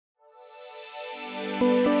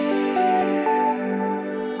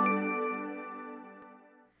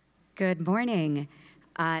Good morning.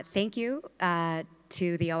 Thank you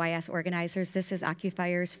to the OIS organizers. This is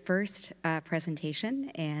Ocuphire's first presentation,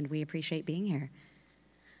 and we appreciate being here.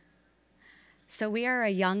 So we are a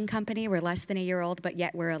young company. We're less than a year old, but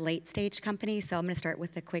yet we're a late-stage company. So I'm going to start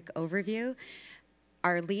with a quick overview.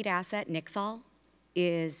 Our lead asset, Nixol,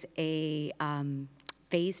 is a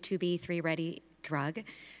phase 2b/3 ready drug,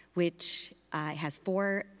 which has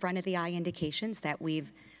 4 front-of-the-eye indications that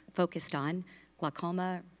we've focused on: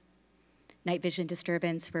 glaucoma, night vision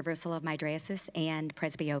disturbance, reversal of mydriasis, and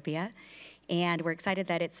presbyopia. And we're excited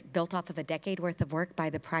that it's built off of a decade worth of work by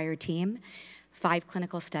the prior team, 5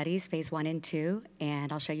 clinical studies, phase 1 and 2,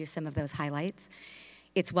 and I'll show you some of those highlights.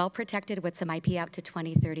 It's well protected with some IP out to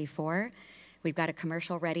 2034. We've got a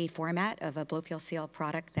commercial ready format of a blow-fill seal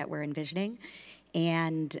product that we're envisioning.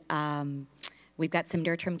 And we've got some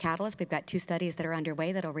near-term catalysts. We've got 2 studies that are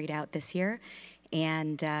underway that'll read out this year.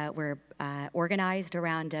 And we're organized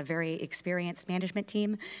around a very experienced management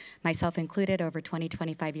team, myself included, over 20,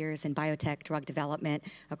 25 years in biotech drug development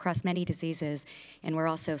across many diseases. And we're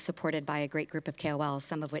also supported by a great group of KOLs,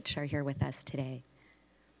 some of which are here with us today.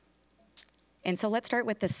 And so let's start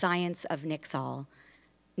with the science of Nixol.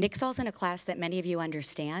 Nixol's in a class that many of you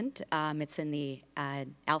understand. It's in the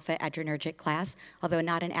alpha adrenergic class, although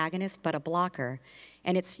not an agonist, but a blocker.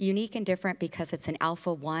 And it's unique and different because it's an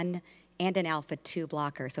alpha-1 and an alpha-2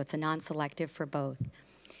 blocker, so it's a non-selective for both.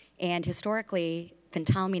 And historically,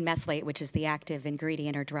 phentolamine mesylate, which is the active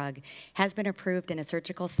ingredient or drug, has been approved in a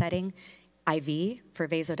surgical setting, IV, for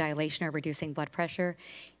vasodilation or reducing blood pressure,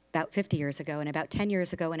 about 50 years ago, and about 10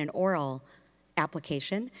 years ago in an oral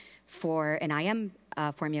application for an IM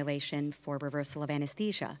formulation for reversal of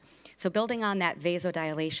anesthesia. So building on that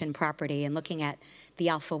vasodilation property and looking at the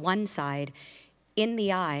alpha-1 side, in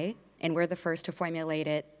the eye, and we're the first to formulate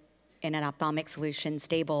it in an ophthalmic solution,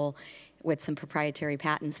 stable with some proprietary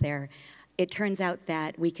patents there, it turns out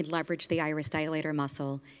that we can leverage the iris dilator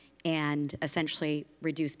muscle and essentially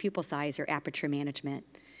reduce pupil size or aperture management.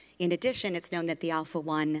 In addition, it's known that the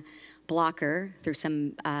alpha-1 blocker, through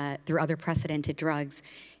other precedented drugs,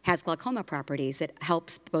 has glaucoma properties. It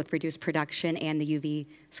helps both reduce production and the UV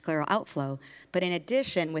scleral outflow. But in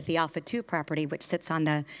addition, with the alpha-2 property, which sits on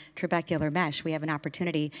the trabecular mesh, we have an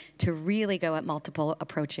opportunity to really go at multiple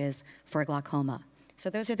approaches for glaucoma. So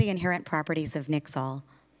those are the inherent properties of Nixol.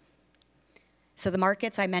 So the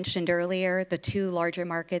markets I mentioned earlier, the 2 larger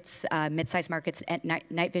markets, mid-sized markets,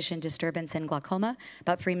 night vision disturbance and glaucoma,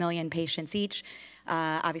 about 3 million patients each.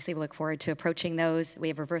 Obviously, we look forward to approaching those. We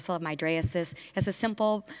have reversal of mydriasis as a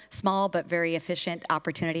simple, small, but very efficient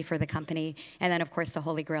opportunity for the company. And then, of course, the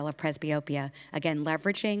holy grail of presbyopia. Again,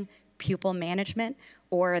 leveraging pupil management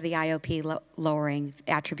or the IOP lowering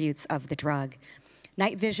attributes of the drug.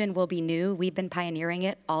 Night vision will be new. We've been pioneering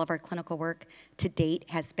it. All of our clinical work to date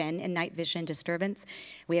has been in night vision disturbance.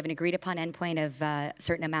 We have an agreed upon endpoint of a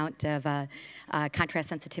certain amount of contrast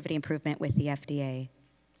sensitivity improvement with the FDA.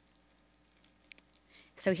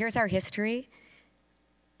 So here's our history.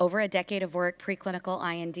 Over a decade of work, preclinical,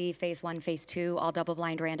 IND, phase 1, phase 2, all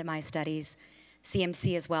double-blind randomized studies.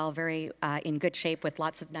 CMC as well, very in good shape with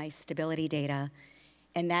lots of nice stability data.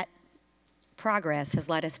 And that progress has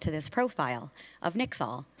led us to this profile of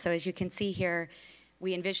Nixol. So as you can see here,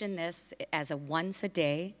 we envision this as a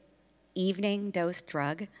once-a-day, evening dose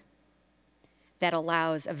drug that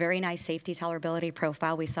allows a very nice safety tolerability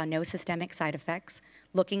profile. We saw no systemic side effects,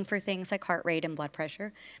 looking for things like heart rate and blood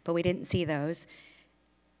pressure, but we didn't see those.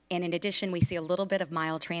 And in addition, we see a little bit of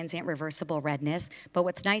mild transient reversible redness, but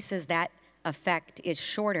what's nice is that effect is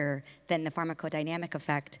shorter than the pharmacodynamic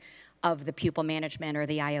effect of the pupil management or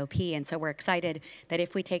the IOP. And so we're excited that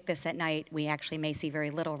if we take this at night, we actually may see very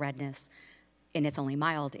little redness, and it's only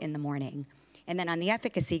mild in the morning. And then on the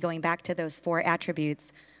efficacy, going back to those 4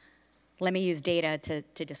 attributes, let me use data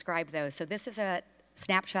to describe those. So this is a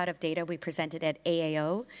snapshot of data we presented at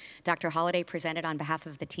AAO. Dr. Holliday presented on behalf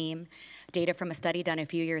of the team data from a study done a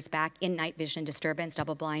few years back in night vision disturbance,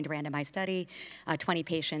 double-blind randomized study, 20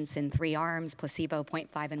 patients in 3 arms, placebo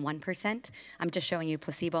 0.5 and 1%. I'm just showing you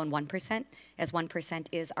placebo and 1%, as 1%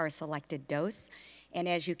 is our selected dose. And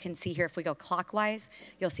as you can see here, if we go clockwise,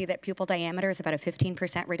 you'll see that pupil diameter is about a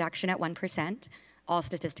 15% reduction at 1%. All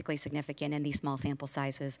statistically significant in these small sample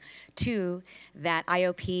sizes. 2, that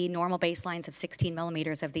IOP normal baselines of 16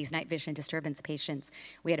 millimeters of these night vision disturbance patients.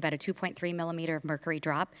 We had about a 2.3 millimeter of mercury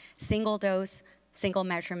drop, single dose, single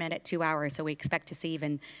measurement at 2 hours, so we expect to see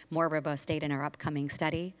even more robust data in our upcoming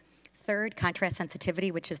study. Third, contrast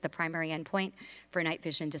sensitivity, which is the primary endpoint for night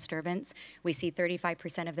vision disturbance. We see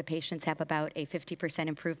 35% of the patients have about a 50%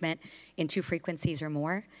 improvement in 2 frequencies or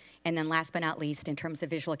more. And then last but not least, in terms of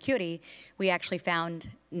visual acuity, we actually found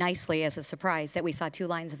nicely as a surprise that we saw 2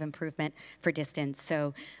 lines of improvement for distance.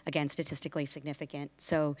 So again, statistically significant.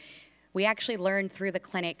 So we actually learned through the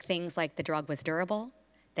clinic things like the drug was durable,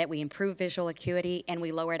 that we improved visual acuity, and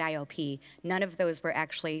we lowered IOP. None of those were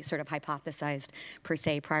actually sort of hypothesized per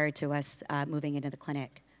se prior to us moving into the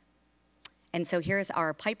clinic. And so here's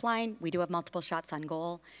our pipeline. We do have multiple shots on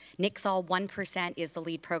goal. Nixol 1% is the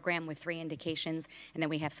lead program with 3 indications, and then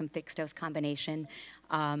we have some fixed dose combination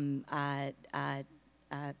thoughts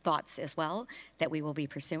as well that we will be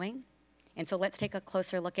pursuing. And so let's take a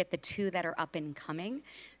closer look at the 2 that are up and coming.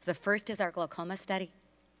 The first is our glaucoma study.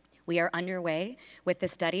 We are underway with the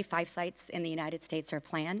study. 5 sites in the United States are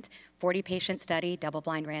planned. 40-patient study,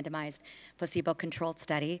 double-blind randomized, placebo-controlled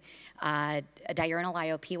study. A diurnal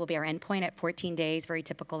IOP will be our endpoint at 14 days, very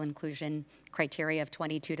typical inclusion criteria of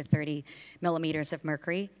 22 to 30 millimeters of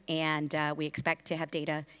mercury. And we expect to have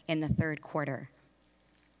data in the 3rd quarter.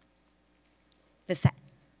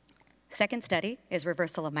 The second study is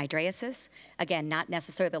reversal of mydriasis. Again, not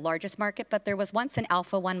necessarily the largest market, but there was once an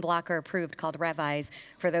alpha-1 blocker approved called Revise,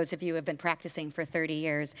 for those of you who have been practicing for 30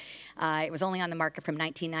 years. It was only on the market from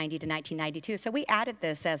 1990 to 1992. So we added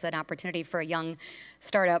this as an opportunity for a young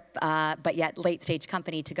startup, but yet late-stage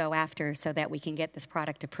company to go after so that we can get this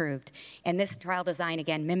product approved. And this trial design,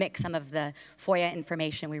 again, mimics some of the FOIA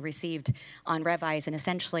information we received on Revise. And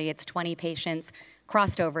essentially, it's 20 patients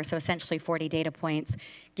crossed over, so essentially 40 data points,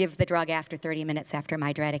 give the drug after 30 minutes after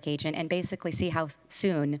mydriatic agent, and basically see how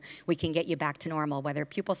soon we can get you back to normal, whether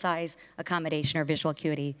pupil size, accommodation, or visual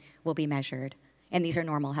acuity will be measured. And these are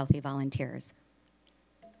normal, healthy volunteers.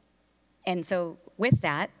 And so with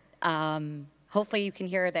that, hopefully you can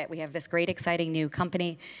hear that we have this great, exciting new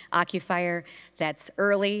company, Ocuphire, that's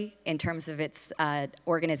early in terms of its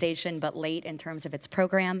organization, but late in terms of its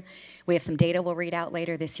program. We have some data we'll read out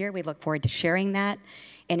later this year. We look forward to sharing that.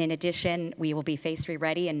 And in addition, we will be phase 3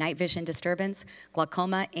 ready in night vision disturbance,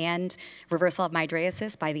 glaucoma, and reversal of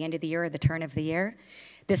mydriasis by the end of the year or the turn of the year.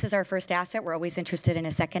 This is our first asset. We're always interested in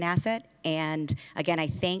a second asset. And again, I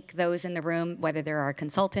thank those in the room, whether they're our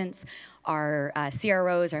consultants, our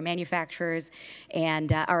CROs, our manufacturers,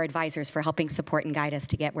 and our advisors for helping support and guide us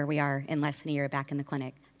to get where we are in less than a year back in the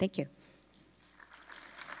clinic. Thank you.